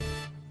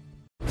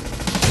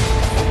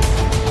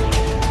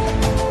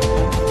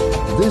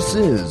This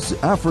is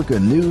Africa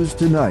News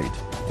Tonight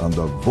on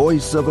the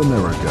Voice of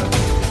America.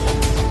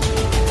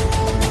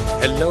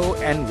 Hello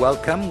and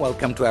welcome.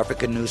 Welcome to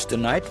Africa News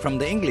Tonight from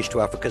the English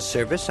to Africa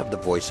service of the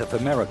Voice of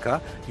America,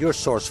 your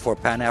source for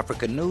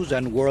Pan-African news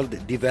and world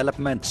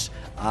developments.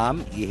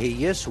 I'm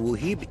Yeheyes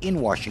Wuhib in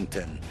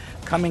Washington.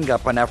 Coming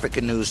up on Africa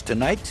News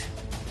Tonight.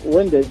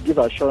 When they give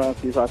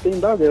assurances, I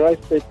think that's the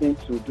right statement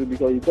to do,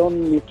 because you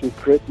don't need to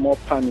create more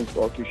panic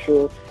or to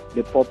show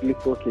the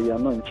public, okay, you're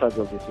not in charge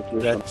of the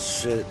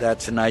situation.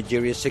 That's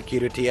Nigeria's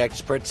security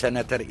expert,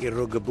 Senator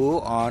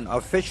Irogabu, on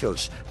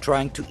officials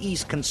trying to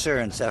ease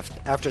concerns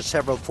after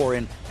several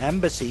foreign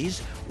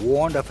embassies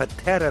warned of a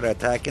terror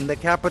attack in the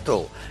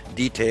capital.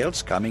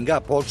 Details coming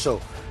up.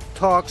 Also,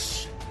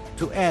 talks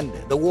to end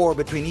the war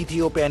between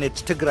Ethiopia and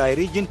its Tigray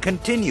region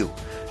continue.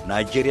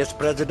 Nigeria's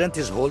president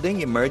is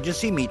holding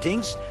emergency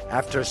meetings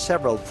after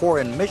several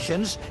foreign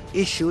missions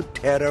issued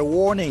terror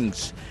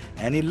warnings.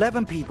 And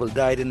 11 people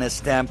died in a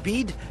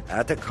stampede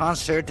at a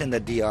concert in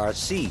the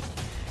DRC.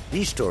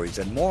 These stories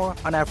and more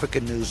on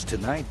African News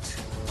Tonight.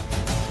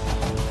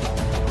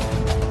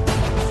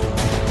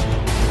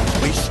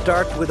 We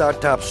start with our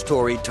top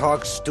story.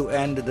 Talks to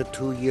end the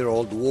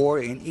 2-year-old war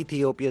in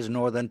Ethiopia's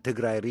northern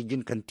Tigray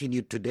region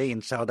continued today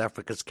in South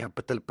Africa's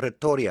capital,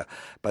 Pretoria.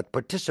 But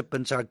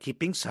participants are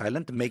keeping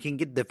silent,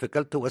 making it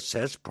difficult to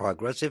assess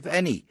progress, if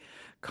any.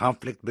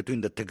 Conflict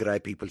between the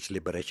Tigray People's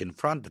Liberation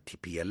Front, the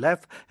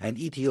TPLF, and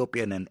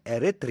Ethiopian and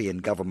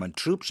Eritrean government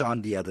troops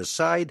on the other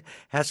side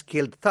has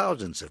killed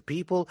thousands of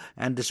people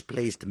and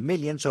displaced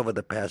millions over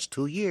the past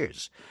 2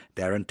 years.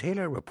 Darren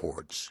Taylor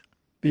reports.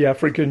 The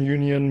African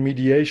Union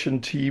mediation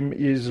team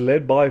is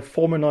led by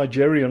former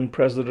Nigerian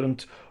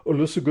President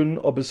Olusegun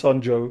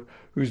Obasanjo,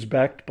 who's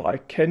backed by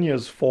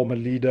Kenya's former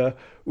leader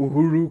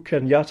Uhuru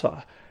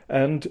Kenyatta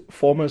and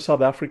former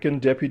South African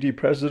Deputy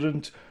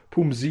President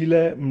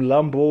Phumzile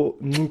Mlambo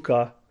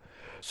Ngcuka.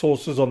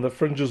 Sources on the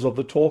fringes of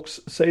the talks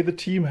say the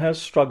team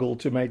has struggled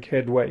to make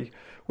headway,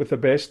 with the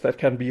best that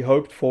can be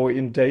hoped for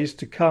in days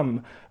to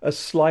come, a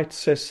slight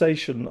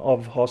cessation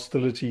of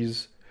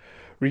hostilities.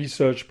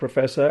 Research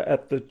professor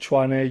at the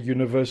Tshwane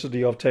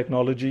University of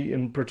Technology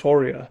in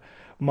Pretoria,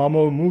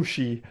 Mamo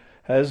Mushi,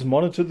 has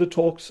monitored the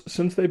talks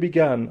since they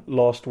began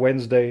last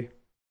Wednesday.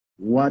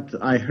 What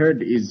I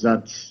heard is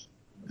that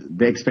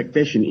the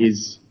expectation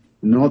is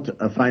not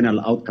a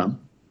final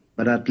outcome,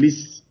 but at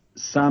least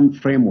some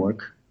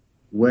framework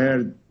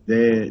where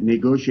the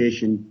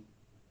negotiation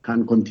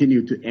can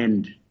continue to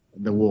end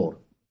the war.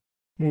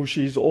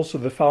 Mushi is also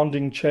the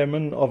founding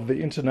chairman of the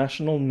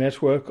International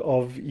Network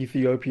of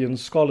Ethiopian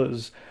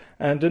Scholars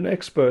and an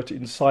expert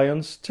in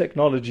science,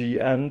 technology,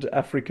 and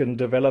African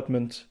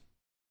development.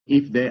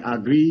 If they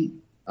agree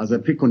as a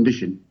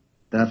precondition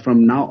that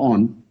from now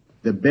on,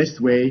 the best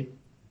way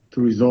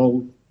to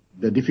resolve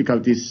the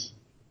difficulties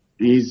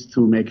is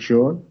to make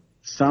sure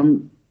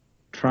some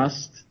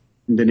trust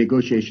in the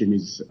negotiation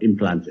is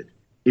implanted.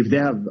 If they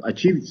have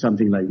achieved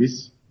something like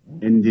this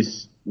in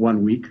this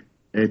 1 week,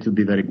 it will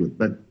be very good.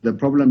 But the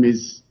problem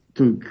is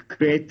to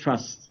create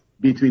trust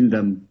between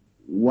them,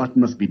 what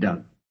must be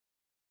done.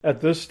 At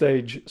this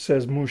stage,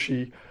 says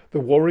Mushi, the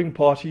warring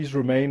parties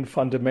remain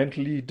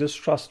fundamentally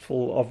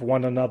distrustful of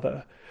one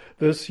another.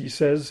 This, he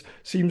says,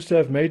 seems to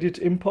have made it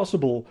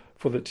impossible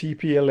for the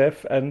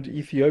TPLF and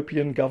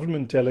Ethiopian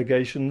government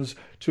delegations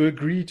to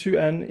agree to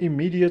an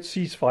immediate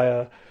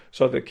ceasefire,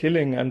 so the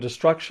killing and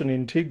destruction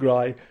in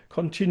Tigray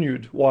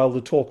continued while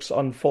the talks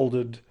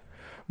unfolded.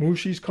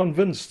 Mushi is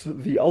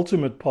convinced the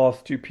ultimate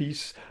path to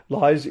peace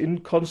lies in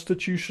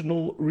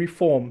constitutional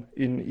reform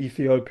in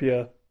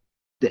Ethiopia.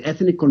 The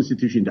ethnic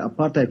constitution, the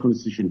apartheid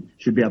constitution,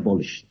 should be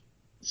abolished.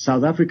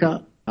 South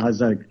Africa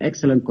has an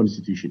excellent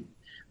constitution.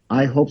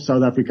 I hope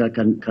South Africa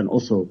can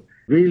also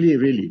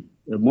really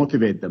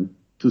motivate them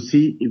to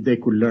see if they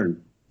could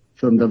learn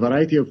from the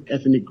variety of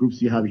ethnic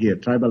groups you have here,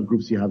 tribal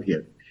groups you have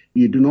here.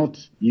 You do not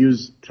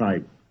use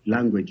tribe,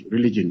 language,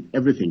 religion,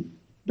 everything.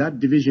 That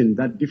division,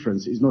 that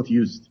difference is not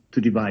used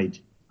to divide.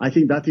 I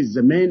think that is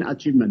the main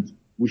achievement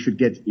we should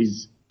get,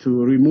 is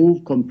to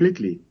remove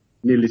completely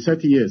nearly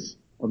 30 years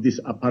of this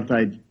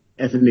apartheid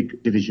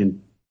ethnic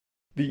division.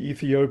 The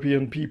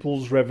Ethiopian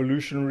People's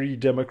Revolutionary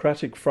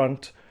Democratic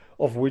Front,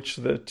 of which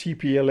the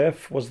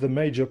TPLF was the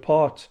major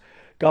part,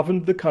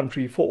 governed the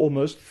country for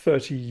almost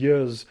 30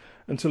 years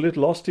until it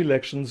lost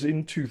elections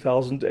in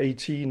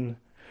 2018.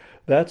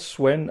 That's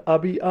when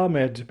Abiy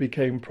Ahmed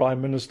became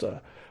prime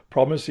minister,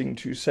 promising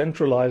to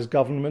centralize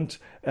government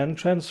and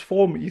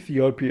transform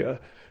Ethiopia,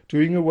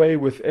 doing away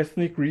with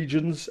ethnic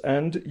regions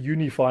and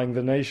unifying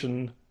the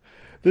nation.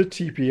 The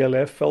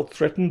TPLF felt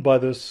threatened by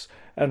this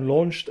and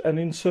launched an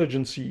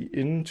insurgency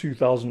in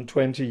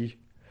 2020.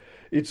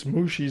 It's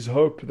Mushi's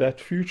hope that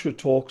future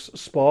talks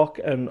spark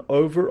an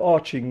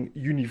overarching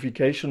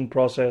unification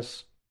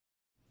process.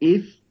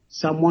 If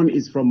someone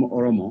is from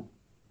Oromo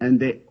and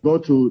they go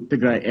to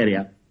Tigray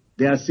area,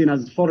 they are seen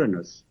as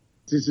foreigners.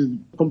 This is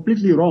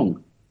completely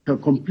wrong. A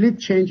complete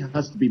change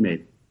has to be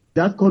made.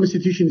 That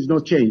constitution is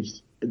not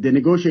changed. The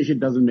negotiation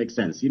doesn't make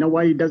sense. You know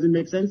why it doesn't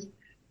make sense?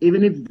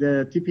 Even if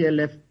the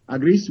TPLF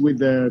agrees with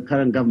the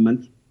current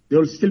government, there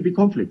will still be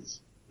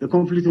conflicts. The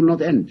conflict will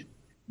not end.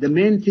 The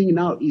main thing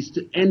now is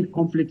to end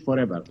conflict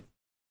forever.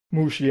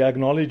 Mushi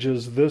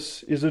acknowledges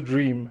this is a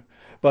dream,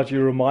 but he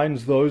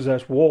reminds those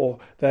at war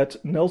that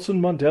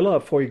Nelson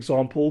Mandela, for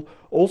example,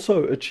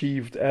 also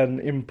achieved an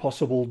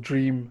impossible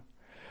dream.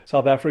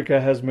 South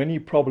Africa has many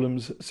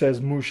problems, says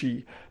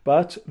Mushi,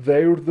 but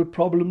they're the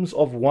problems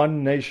of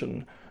one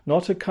nation,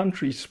 not a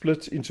country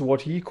split into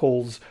what he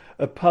calls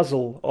a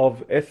puzzle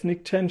of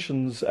ethnic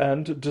tensions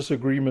and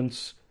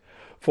disagreements.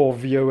 For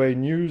VOA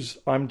News,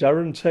 I'm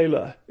Darren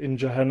Taylor in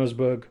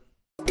Johannesburg.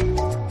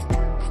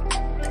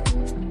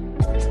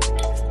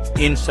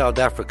 In South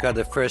Africa,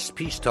 the first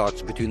peace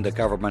talks between the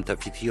government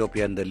of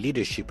Ethiopia and the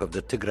leadership of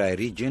the Tigray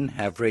region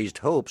have raised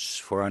hopes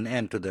for an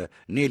end to the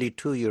nearly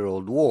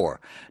 2-year-old war.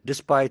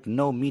 Despite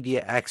no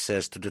media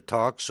access to the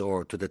talks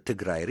or to the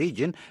Tigray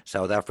region,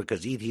 South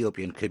Africa's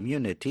Ethiopian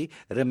community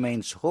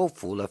remains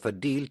hopeful of a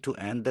deal to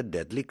end the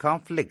deadly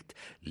conflict.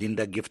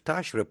 Linda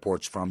Giftash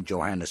reports from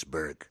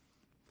Johannesburg.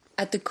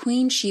 At the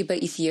Queen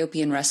Sheba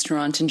Ethiopian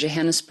restaurant in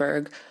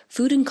Johannesburg,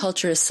 food and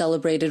culture is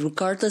celebrated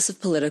regardless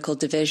of political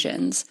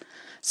divisions.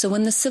 So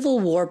when the civil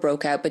war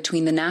broke out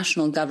between the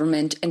national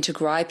government and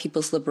Tigray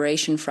People's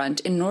Liberation Front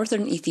in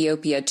northern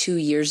Ethiopia 2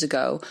 years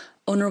ago,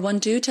 owner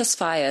Wandu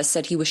Tasfaya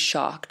said he was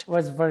shocked. It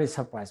was very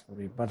surprised for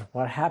me, but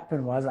what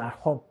happened was I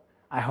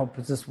hope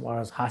this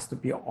war has to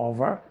be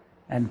over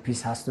and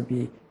peace has to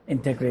be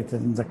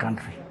integrated in the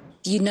country.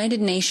 The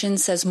United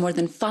Nations says more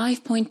than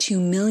 5.2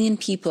 million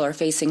people are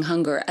facing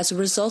hunger as a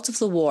result of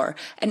the war,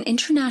 and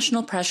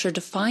international pressure to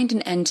find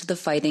an end to the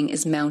fighting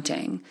is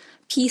mounting.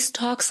 Peace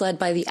talks led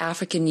by the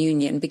African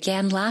Union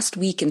began last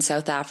week in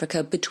South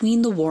Africa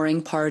between the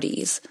warring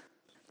parties.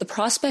 The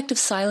prospect of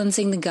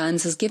silencing the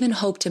guns has given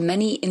hope to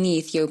many in the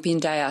Ethiopian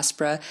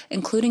diaspora,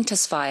 including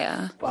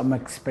Tasfaya. I'm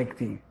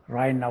expecting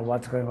right now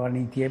what's going on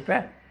in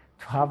Ethiopia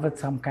to have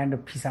some kind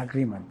of peace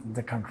agreement in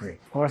the country.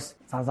 Of course,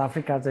 South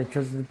Africa, they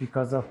chose it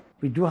because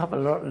we do have a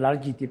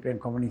large Ethiopian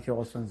community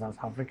also in South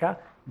Africa,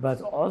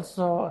 but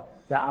also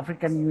the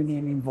African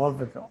Union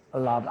involved a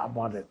lot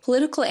about it.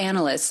 Political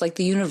analysts like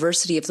the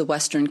University of the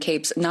Western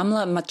Cape's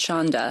Namla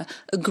Machanda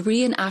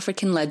agree an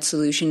African-led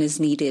solution is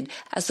needed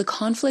as the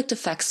conflict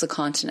affects the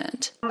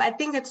continent. I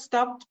think it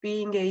stopped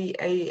being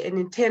an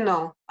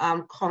internal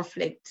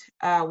conflict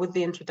with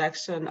the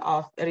introduction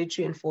of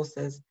Eritrean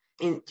forces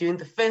during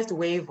the first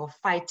wave of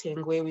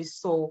fighting, where we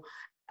saw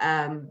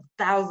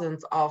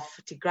thousands of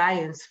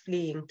Tigrayans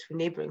fleeing to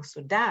neighboring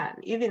Sudan.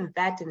 Even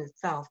that in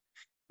itself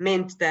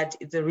meant that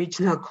it's a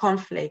regional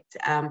conflict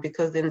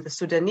because then the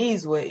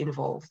Sudanese were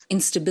involved.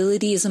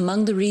 Instability is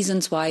among the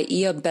reasons why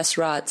Eyob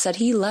Besrat said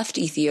he left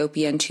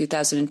Ethiopia in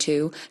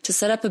 2002 to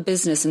set up a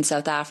business in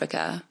South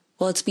Africa.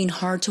 While it's been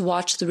hard to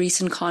watch the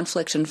recent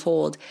conflict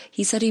unfold,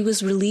 he said he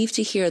was relieved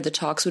to hear the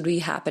talks would be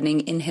happening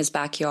in his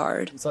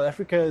backyard. South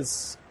Africa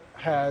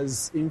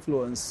has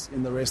influence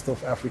in the rest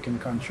of African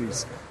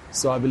countries.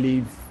 So I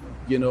believe,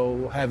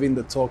 having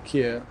the talk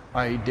here,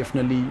 I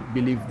definitely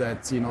believe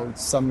that,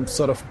 some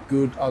sort of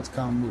good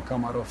outcome will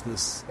come out of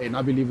this. And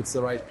I believe it's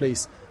the right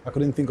place. I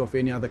couldn't think of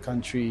any other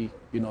country,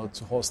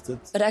 to host it.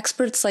 But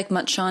experts like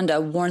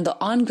Machanda warn the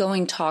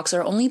ongoing talks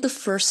are only the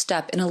first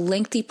step in a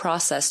lengthy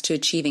process to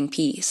achieving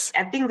peace.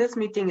 I think this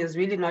meeting is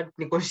really not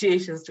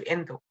negotiations to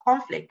end the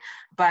conflict,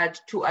 but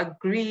to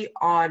agree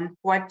on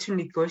what to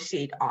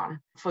negotiate on.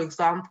 For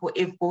example,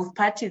 if both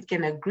parties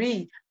can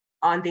agree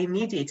on the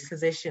immediate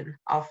cessation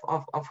of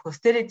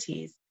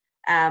hostilities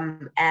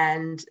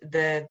and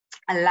the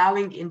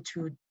allowing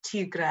into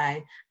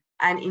Tigray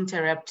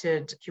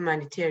uninterrupted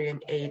humanitarian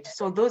aid.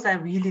 So those are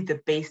really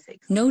the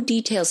basics. No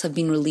details have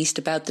been released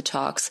about the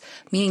talks,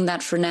 meaning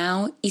that for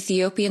now,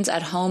 Ethiopians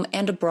at home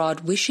and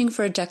abroad wishing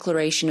for a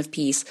declaration of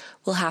peace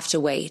will have to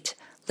wait.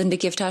 Linda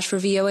Giftash for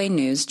VOA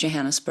News,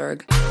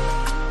 Johannesburg.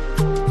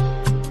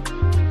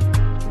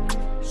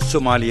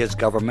 Somalia's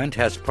government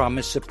has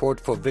promised support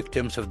for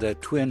victims of the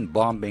twin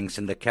bombings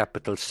in the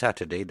capital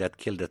Saturday that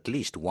killed at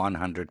least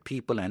 100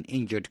 people and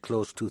injured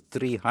close to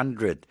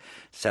 300.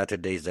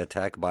 Saturday's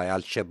attack by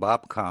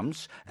Al-Shabaab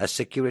comes as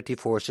security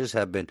forces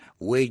have been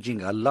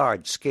waging a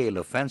large-scale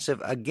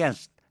offensive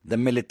against the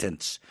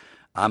militants.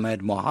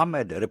 Ahmed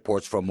Mohammed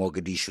reports from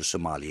Mogadishu,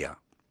 Somalia.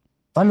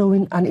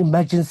 Following an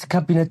emergency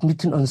cabinet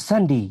meeting on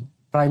Sunday,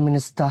 Prime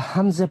Minister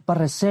Hamza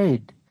Barre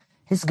said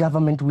his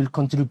government will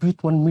contribute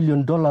 $1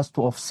 million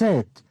to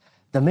offset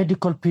the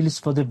medical bills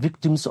for the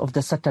victims of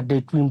the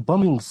Saturday twin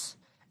bombings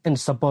and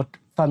support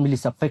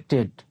families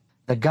affected.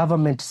 The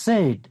government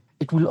said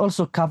it will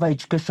also cover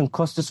education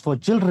costs for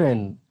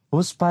children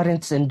whose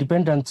parents and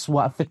dependents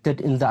were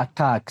affected in the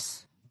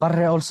attacks.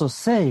 Barre also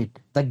said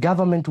the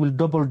government will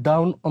double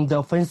down on the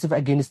offensive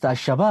against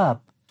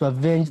Al-Shabaab to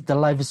avenge the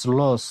lives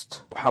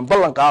lost.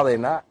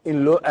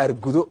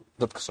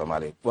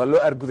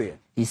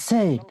 He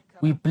said,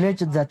 "We pledge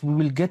that we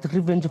will get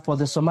revenge for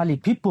the Somali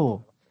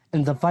people,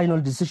 and the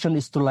final decision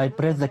is to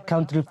liberate the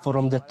country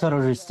from the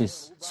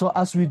terrorists. So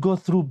as we go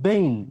through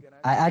pain,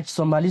 I urge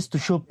Somalis to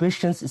show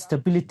patience,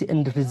 stability,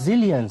 and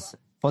resilience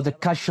for the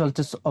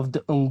casualties of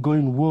the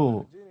ongoing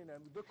war."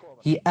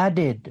 He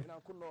added,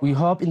 "We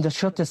hope in the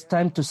shortest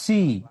time to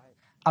see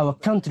our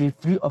country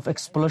free of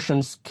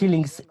explosions,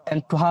 killings,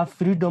 and to have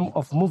freedom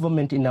of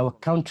movement in our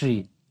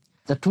country."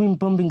 The twin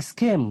bombings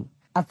came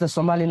as the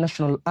Somali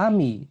National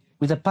Army,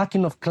 with the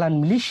backing of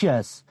clan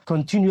militias,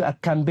 continue a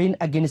campaign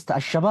against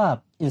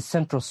Al-Shabaab in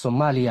central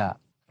Somalia.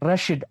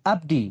 Rashid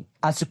Abdi,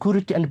 a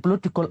security and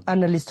political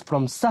analyst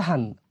from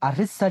Sahan, a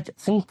research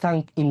think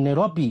tank in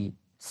Nairobi,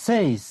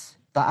 says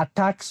the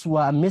attacks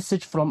were a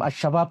message from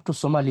Al-Shabaab to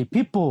Somali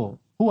people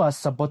who are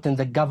supporting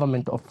the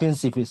government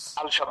offensives.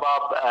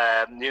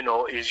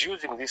 Al-Shabaab, is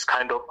using this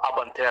kind of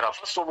urban terror,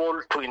 first of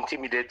all, to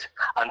intimidate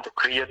and to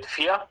create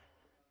fear.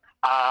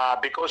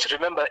 Because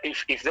remember,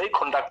 if they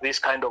conduct these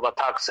kind of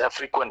attacks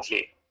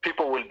frequently,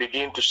 people will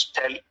begin to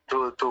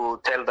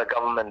tell the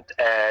government,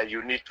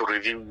 you need to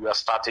review your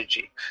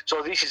strategy.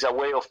 So this is a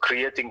way of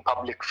creating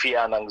public fear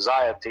and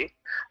anxiety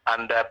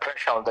and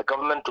pressure on the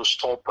government to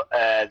stop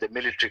the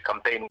military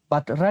campaign.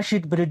 But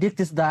Rashid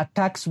predicts the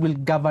attacks will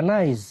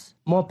galvanize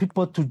more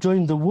people to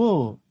join the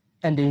war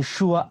and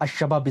ensure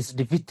Al-Shabaab is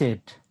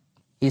defeated.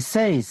 He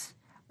says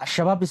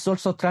Al-Shabaab is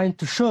also trying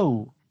to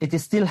show it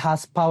still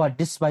has power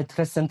despite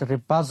recent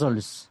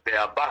reversals.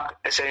 Their back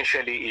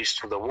essentially is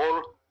to the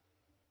wall.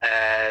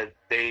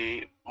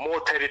 More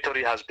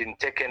territory has been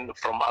taken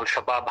from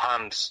Al-Shabaab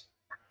hands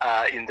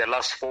in the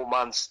last 4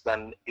 months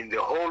than in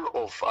the whole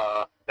of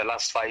the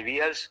last 5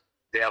 years.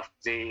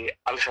 The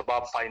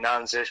Al-Shabaab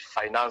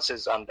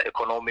finances and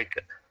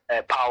economic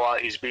power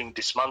is being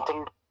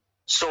dismantled.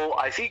 So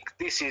I think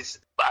this is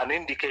an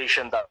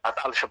indication that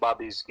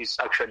Al-Shabaab is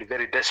actually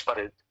very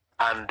desperate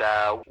and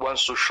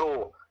wants to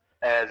show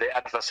the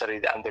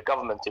adversary and the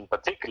government in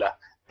particular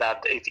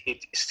that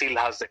it still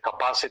has the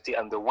capacity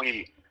and the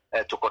will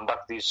to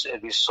conduct this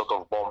sort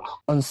of bomb.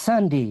 On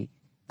Sunday,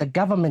 the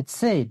government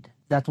said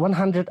that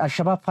 100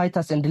 Al-Shabaab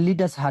fighters and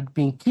leaders had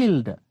been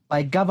killed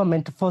by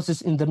government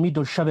forces in the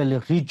Middle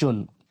Shabelle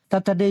region.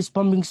 Saturday's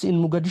bombings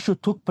in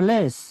Mogadishu took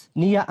place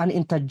near an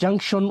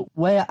interjunction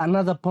where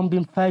another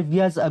bombing 5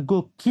 years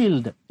ago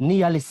killed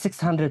nearly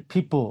 600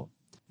 people.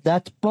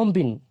 That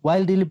bombing,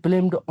 widely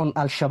blamed on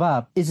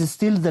Al-Shabaab, is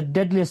still the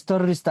deadliest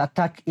terrorist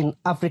attack in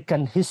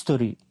African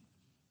history.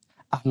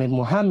 Ahmed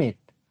Mohamed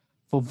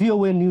for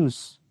VOA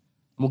News,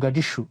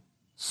 Mogadishu,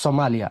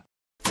 Somalia.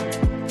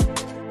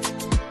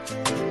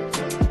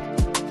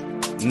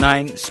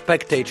 9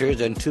 spectators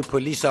and 2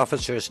 police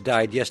officers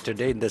died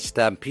yesterday in the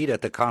stampede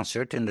at a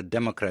concert in the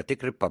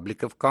Democratic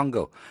Republic of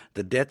Congo.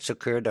 The deaths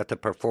occurred at a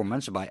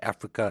performance by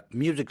Africa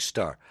music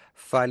star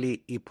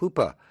Fally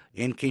Ipupa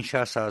in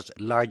Kinshasa's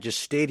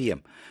largest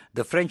stadium.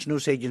 The French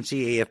news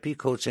agency AFP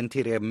quotes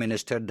Interior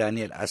Minister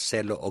Daniel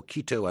Asselo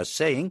Okito as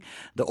saying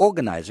the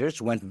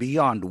organizers went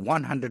beyond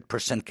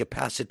 100%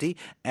 capacity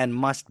and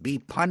must be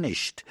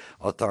punished.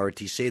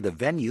 Authorities say the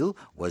venue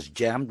was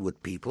jammed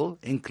with people,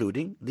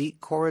 including the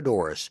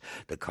corridors.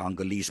 The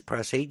Congolese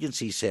press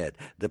agency said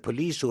the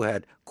police, who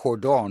had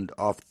cordoned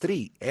off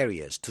 3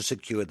 areas to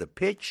secure the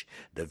pitch,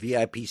 the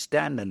VIP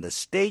stand and the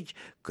stage,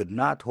 could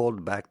not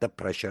hold back the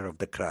pressure of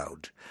the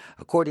crowd.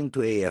 According to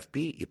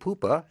AFP,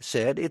 Ipupa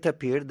said it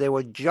appeared they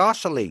were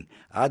jostling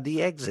at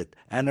the exit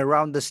and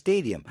around the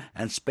stadium,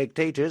 and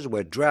spectators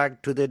were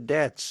dragged to their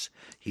deaths.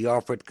 He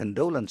offered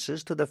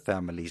condolences to the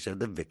families of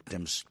the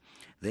victims.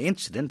 The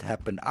incident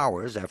happened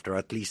hours after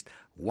at least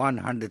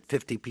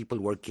 150 people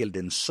were killed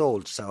in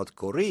Seoul, South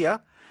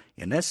Korea,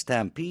 in a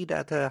stampede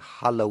at a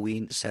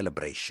Halloween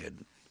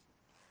celebration.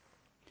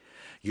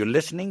 You're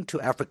listening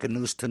to Africa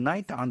News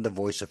Tonight on the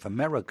Voice of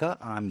America.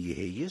 I'm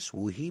Yeheyes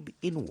Wuhib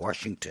in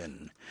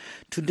Washington.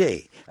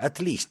 Today, at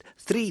least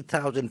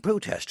 3,000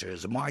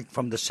 protesters marched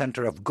from the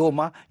center of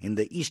Goma in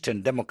the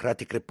Eastern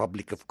Democratic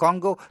Republic of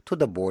Congo to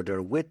the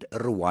border with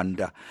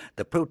Rwanda.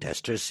 The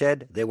protesters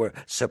said they were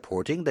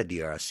supporting the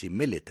DRC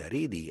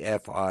military, the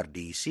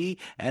FRDC,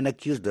 and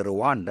accused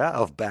Rwanda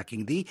of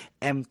backing the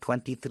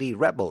M23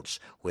 rebels,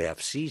 who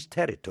have seized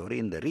territory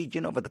in the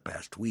region over the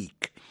past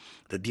week.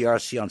 The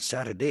DRC on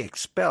Saturday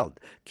expelled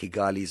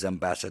Kigali's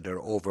ambassador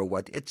over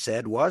what it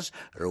said was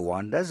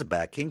Rwanda's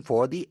backing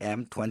for the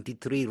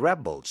M23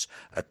 rebels,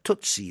 a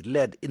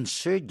Tutsi-led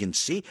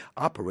insurgency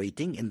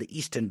operating in the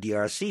eastern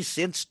DRC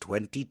since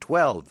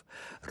 2012.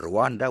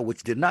 Rwanda,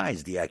 which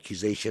denies the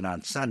accusation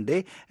on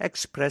Sunday,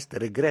 expressed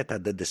regret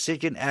at the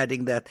decision,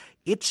 adding that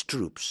its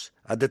troops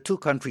at the 2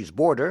 countries'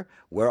 border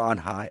were on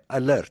high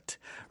alert.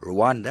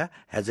 Rwanda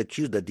has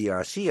accused the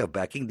DRC of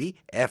backing the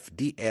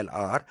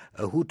FDLR,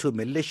 a Hutu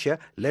militia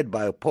led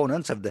by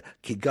opponents of the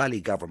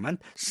Kigali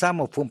government, some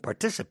of whom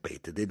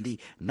participated in the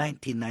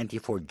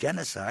 1994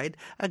 genocide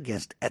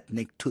against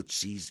ethnic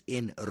Tutsis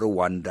in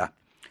Rwanda.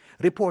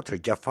 Reporter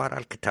Jafar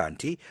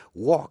Al-Katanti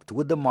walked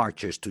with the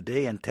marchers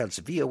today and tells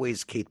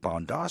VOA's Kate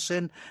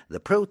Pound-Dawson the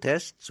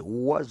protests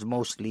was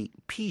mostly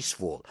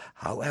peaceful.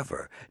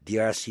 However,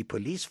 DRC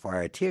police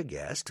fired tear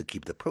gas to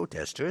keep the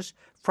protesters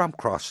from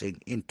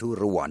crossing into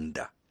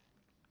Rwanda.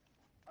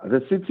 The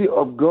city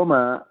of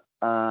Goma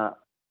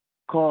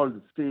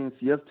called since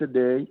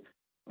yesterday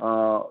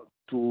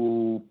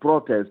to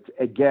protest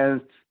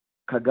against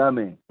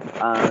Kagame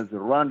as the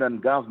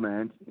Rwandan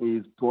government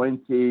is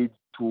pointed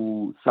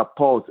to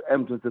support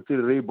M23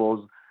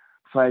 rebels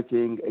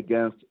fighting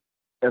against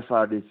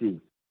FRDC.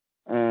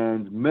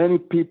 And many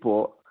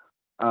people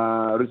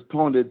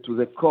responded to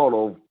the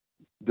call of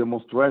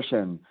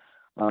demonstration.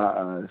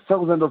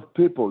 Thousands of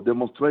people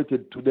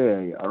demonstrated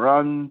today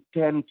around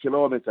 10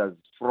 kilometers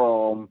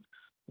from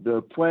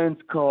the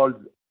point called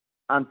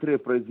Entrée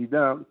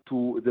Président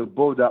to the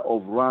border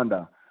of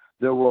Rwanda.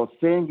 They were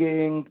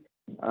singing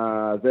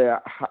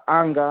their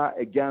anger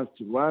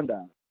against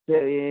Rwanda,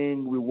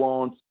 saying we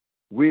want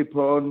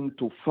weapons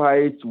to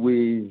fight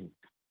with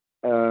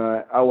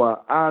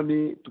our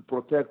army to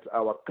protect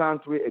our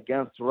country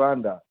against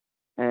Rwanda.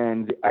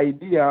 And the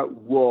idea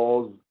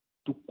was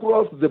to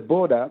cross the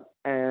border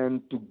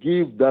and to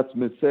give that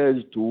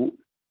message to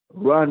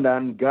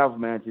Rwandan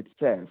government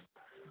itself.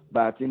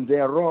 But in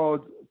their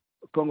road,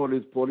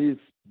 Congolese police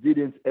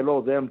didn't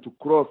allow them to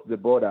cross the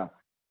border.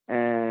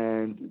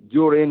 And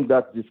during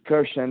that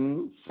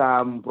discussion,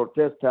 some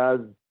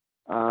protesters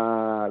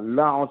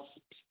launched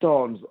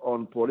stones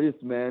on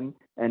policemen,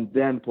 and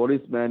then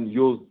policemen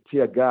used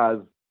tear gas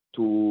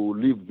to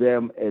leave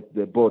them at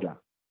the border.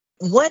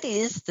 What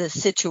is the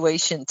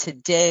situation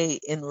today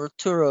in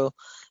Rutshuru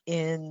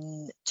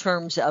in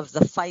terms of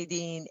the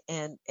fighting,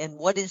 and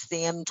what is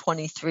the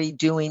M23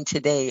 doing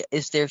today?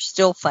 Is there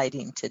still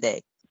fighting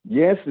today?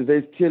 Yes,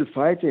 they're still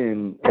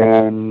fighting.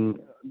 And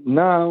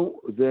now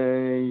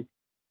there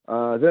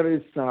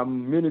is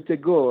some minute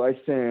ago, I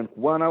think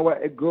 1 hour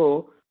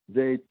ago,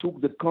 they took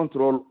the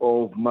control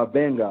of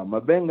Mabenga.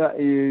 Mabenga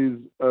is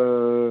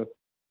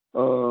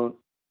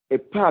a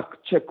park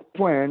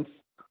checkpoint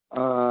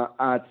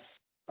at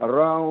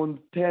around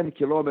 10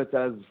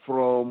 kilometers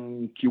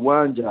from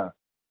Kiwanja.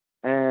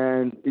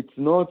 And it's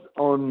not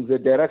on the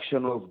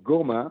direction of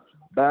Goma,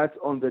 but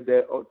on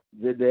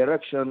the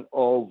direction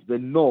of the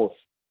north.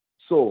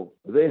 So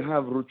they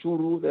have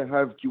Rutshuru, they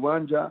have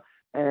Kiwanja,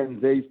 and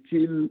they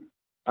still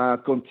are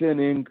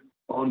containing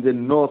on the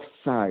north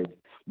side.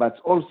 But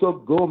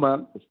also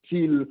Goma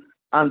still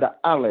under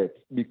alert,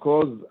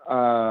 because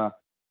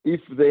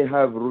if they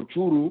have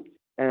Rutshuru,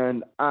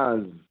 and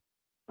as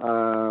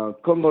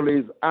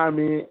Congolese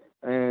army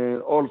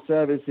and all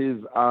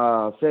services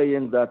are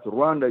saying that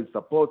Rwanda is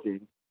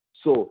supporting,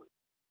 so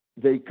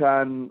they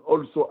can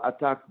also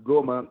attack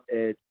Goma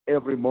at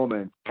every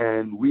moment.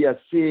 And we are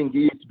seeing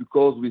it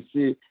because we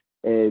see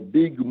a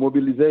big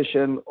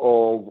mobilization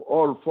of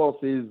all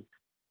forces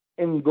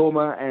in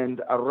Goma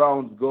and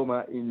around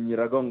Goma in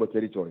Nyiragongo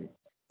territory.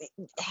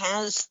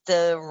 Has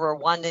the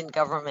Rwandan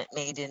government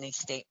made any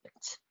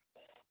statements?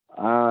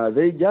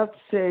 They just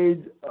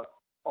said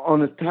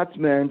on a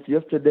statement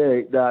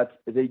yesterday that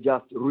they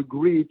just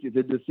regret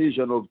the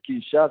decision of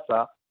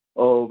Kinshasa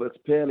of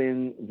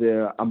expelling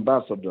their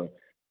ambassador.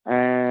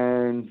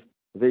 And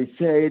they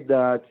say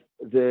that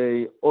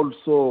they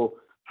also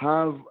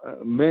have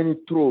many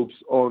troops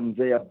on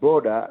their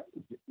border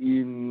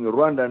in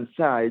Rwandan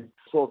side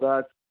so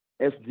that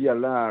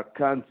FDLR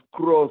can't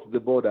cross the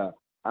border.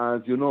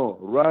 As you know,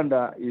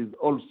 Rwanda is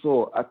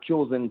also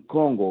accusing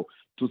Congo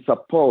to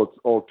support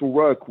or to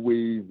work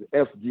with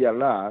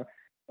FDLR,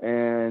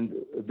 and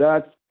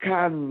that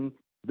can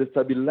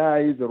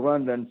destabilize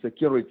Rwandan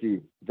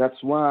security.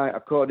 That's why,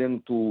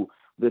 according to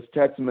the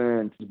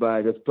statement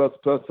by the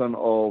spokesperson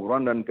of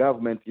Rwandan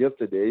government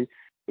yesterday,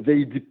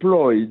 they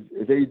deployed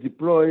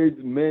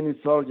many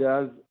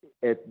soldiers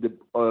at the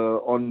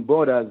on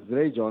borders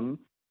region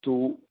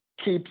to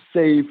keep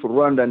safe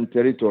Rwandan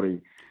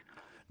territory.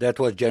 That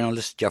was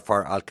journalist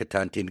Jafar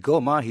Al-Katanti in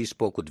Goma. He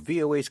spoke with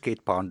VOA's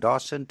Kate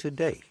Pond-Dawson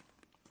today.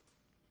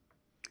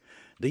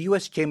 The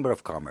U.S. Chamber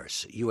of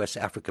Commerce, U.S.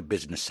 Africa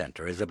Business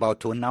Center, is about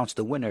to announce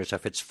the winners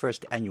of its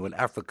first annual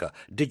Africa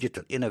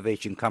Digital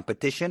Innovation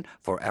Competition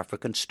for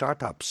African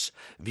startups.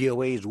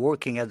 VOA is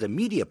working as a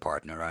media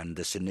partner on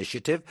this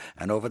initiative,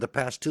 and over the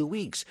past 2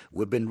 weeks,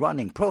 we've been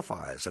running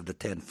profiles of the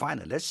 10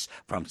 finalists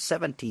from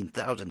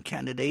 17,000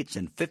 candidates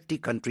in 50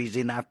 countries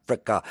in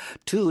Africa.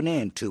 Tune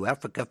in to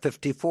Africa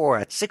 54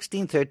 at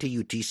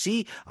 1630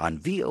 UTC on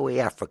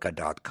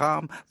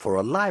voaafrica.com for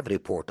a live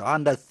report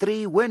on the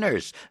 3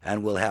 winners,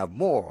 and we'll have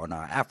more on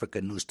our Africa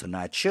News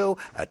Tonight show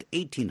at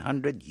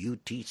 1800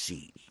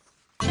 UTC.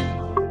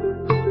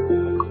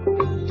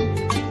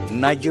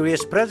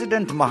 Nigeria's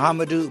President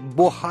Muhammadu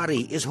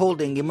Buhari is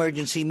holding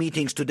emergency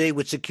meetings today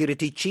with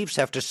security chiefs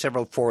after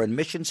several foreign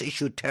missions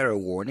issued terror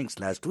warnings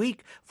last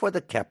week for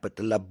the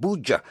capital,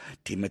 Abuja.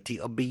 Timothy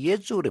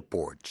Obiezu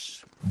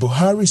reports.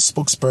 Buhari's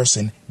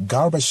spokesperson,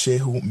 Garba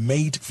Shehu,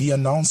 made the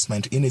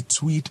announcement in a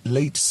tweet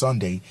late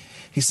Sunday.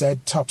 He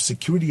said top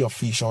security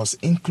officials,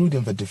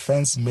 including the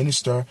defense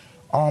minister,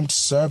 armed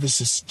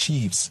services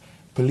chiefs,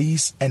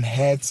 police, and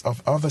heads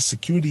of other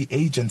security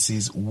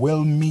agencies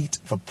will meet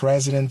the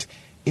president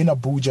in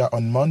Abuja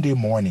on Monday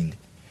morning.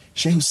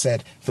 Shehu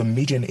said the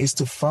meeting is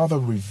to further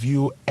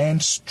review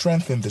and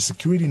strengthen the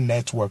security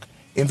network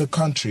in the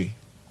country.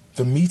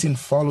 The meeting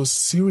follows a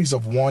series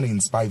of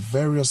warnings by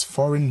various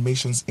foreign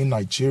missions in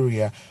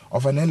Nigeria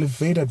of an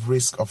elevated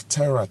risk of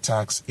terror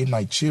attacks in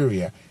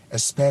Nigeria,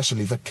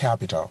 especially the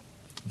capital.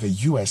 The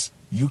US,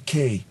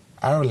 UK,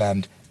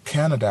 Ireland,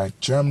 Canada,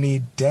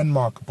 Germany,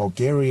 Denmark,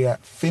 Bulgaria,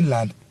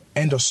 Finland,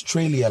 and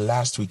Australia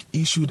last week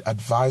issued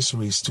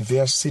advisories to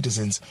their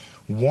citizens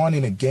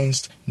warning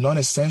against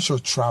non-essential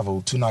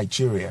travel to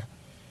Nigeria.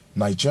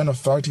 Nigerian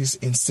authorities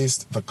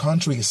insist the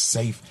country is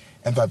safe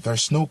and that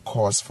there's no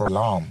cause for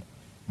alarm.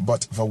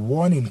 But the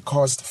warning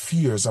caused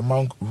fears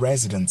among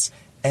residents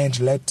and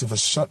led to the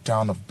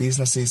shutdown of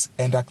businesses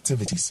and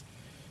activities.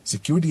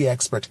 Security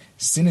expert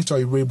Senator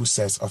Irebu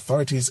says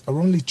authorities are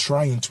only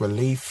trying to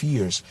allay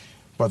fears,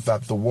 but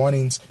that the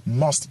warnings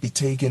must be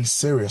taken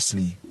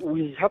seriously.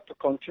 We have to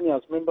continue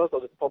as members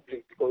of the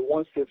public because we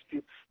want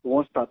safety, we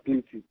want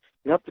stability.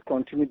 We have to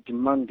continue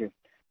demanding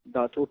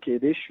that, okay,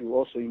 they should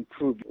also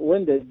improve.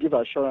 When they give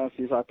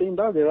assurances, I think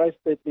that's the right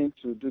statement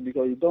to do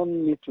because you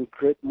don't need to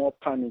create more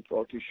panic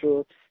or to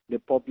show the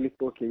public,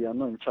 okay, you're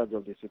not in charge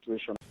of the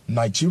situation.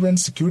 Nigerian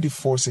security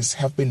forces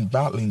have been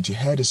battling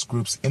jihadist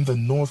groups in the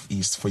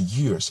northeast for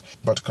years,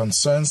 but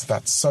concerns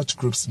that such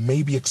groups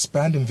may be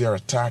expanding their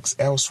attacks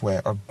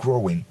elsewhere are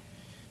growing.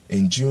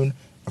 In June,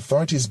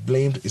 authorities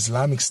blamed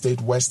Islamic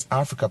State West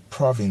Africa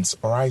Province,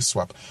 or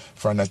ISWAP,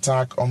 for an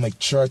attack on a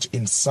church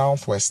in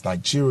southwest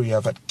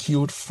Nigeria that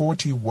killed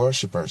 40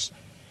 worshippers.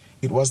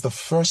 It was the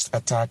first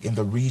attack in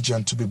the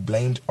region to be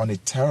blamed on a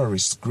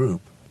terrorist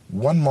group.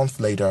 1 month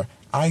later,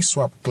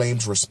 ISWAP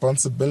claims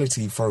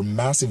responsibility for a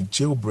massive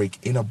jailbreak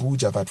in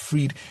Abuja that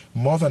freed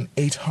more than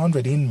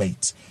 800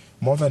 inmates.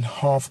 More than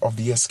half of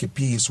the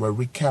escapees were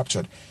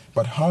recaptured,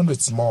 but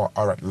hundreds more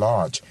are at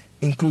large,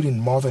 including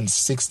more than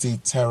 60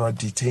 terror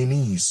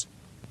detainees.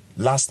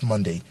 Last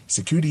Monday,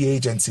 security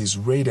agencies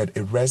raided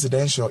a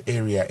residential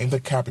area in the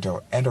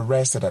capital and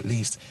arrested at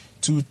least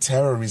 2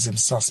 terrorism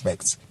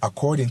suspects,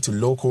 according to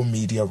local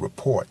media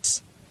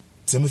reports.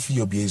 Timothy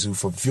Obiezu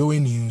for VOA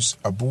News,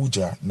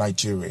 Abuja,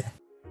 Nigeria.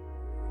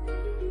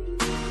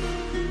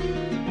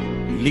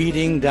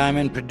 Leading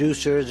diamond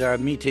producers are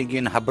meeting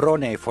in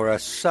Gaborone for a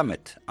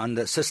summit on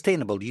the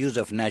sustainable use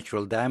of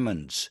natural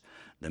diamonds.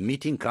 The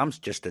meeting comes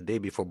just a day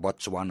before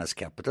Botswana's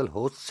capital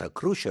hosts a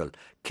crucial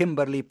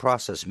Kimberley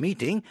Process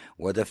meeting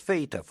where the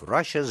fate of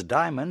Russia's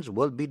diamonds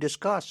will be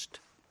discussed.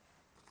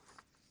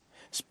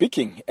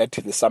 Speaking at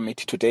the summit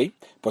today,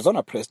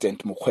 Botswana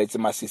President Mokgweetsi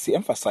Masisi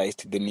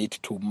emphasized the need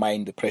to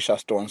mine the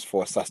precious stones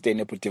for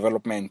sustainable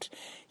development.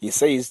 He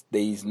says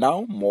there is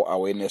now more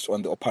awareness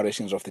on the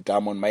operations of the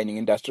diamond mining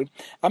industry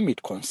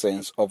amid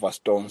concerns over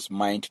stones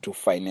mined to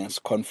finance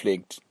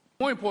conflict.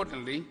 More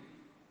importantly,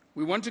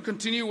 we want to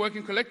continue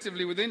working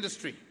collectively with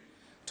industry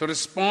to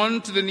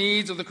respond to the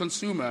needs of the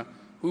consumer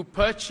who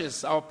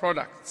purchase our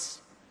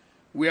products.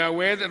 We are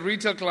aware that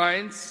retail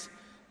clients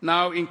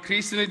now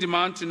increasingly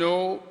demand to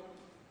know,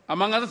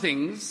 among other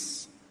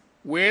things,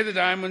 where the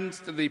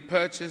diamonds that they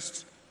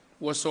purchased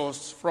were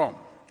sourced from.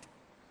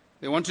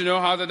 They want to know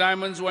how the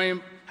diamonds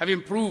have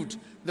improved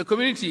the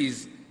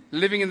communities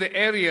living in the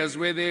areas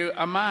where they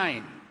are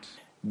mined.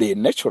 The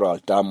Natural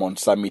Diamond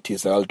Summit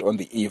is held on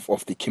the eve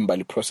of the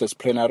Kimberley Process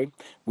Plenary,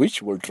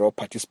 which will draw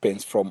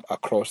participants from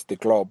across the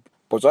globe.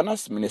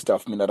 Botswana's Minister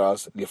of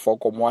Minerals,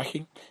 Lefoko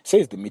Moahi,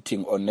 says the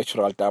meeting on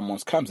natural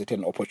diamonds comes at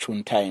an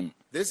opportune time.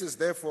 This is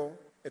therefore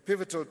a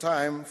pivotal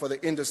time for the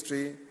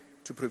industry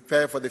to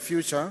prepare for the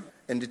future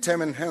and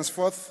determine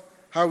henceforth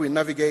how we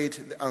navigate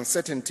the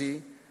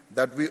uncertainty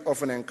that we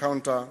often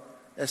encounter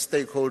as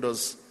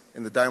stakeholders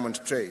in the diamond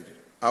trade.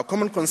 Our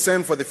common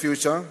concern for the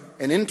future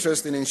and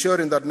interest in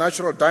ensuring that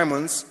natural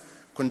diamonds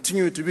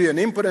continue to be an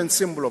important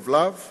symbol of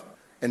love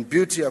and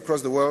beauty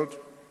across the world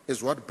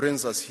is what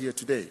brings us here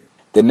today.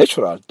 The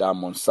Natural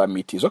Diamond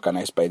Summit is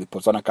organized by the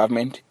Botswana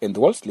government and the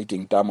world's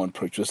leading diamond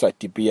producer,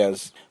 De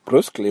Beers.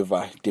 Bruce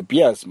Cleaver, De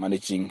Beers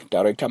Managing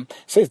Director,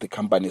 says the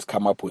company has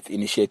come up with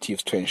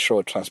initiatives to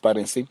ensure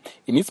transparency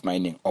in its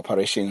mining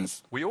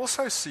operations. We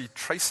also see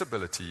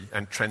traceability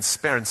and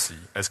transparency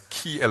as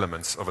key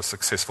elements of a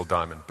successful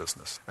diamond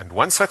business. And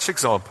one such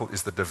example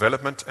is the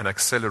development and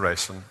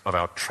acceleration of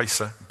our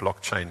Tracer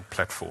blockchain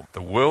platform,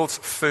 the world's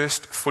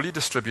first fully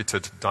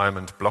distributed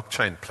diamond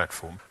blockchain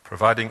platform,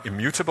 providing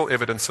immutable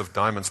evidence of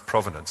diamonds'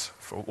 provenance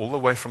all the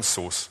way from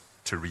source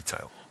to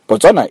retail.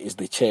 Botswana is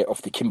the chair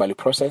of the Kimberley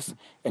Process,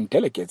 and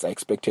delegates are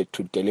expected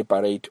to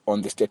deliberate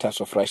on the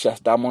status of Russia's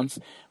diamonds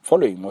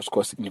following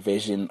Moscow's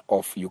invasion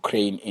of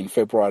Ukraine in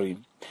February.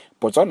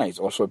 Botswana is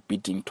also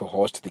bidding to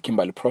host the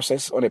Kimberley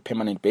Process on a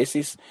permanent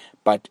basis,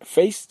 but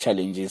face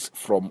challenges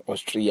from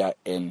Austria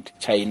and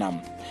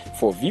China.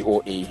 For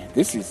VOA,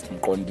 this is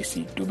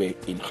Mqondisi Dube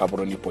in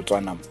Gaborone,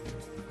 Botswana.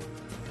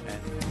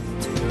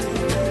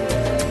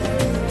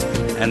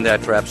 And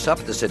that wraps up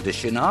this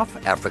edition of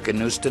African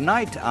News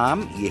Tonight.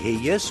 I'm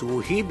Yeheyes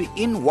Wuhib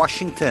in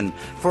Washington.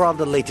 For all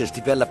the latest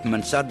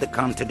developments at the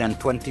continent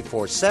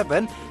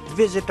 24/7,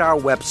 visit our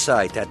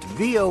website at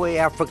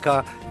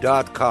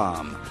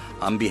voaafrica.com.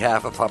 On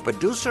behalf of our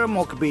producer,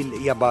 Mokbil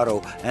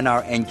Yabaro, and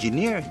our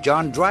engineer,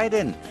 John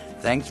Dryden,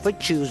 thanks for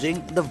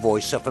choosing the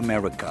Voice of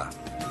America.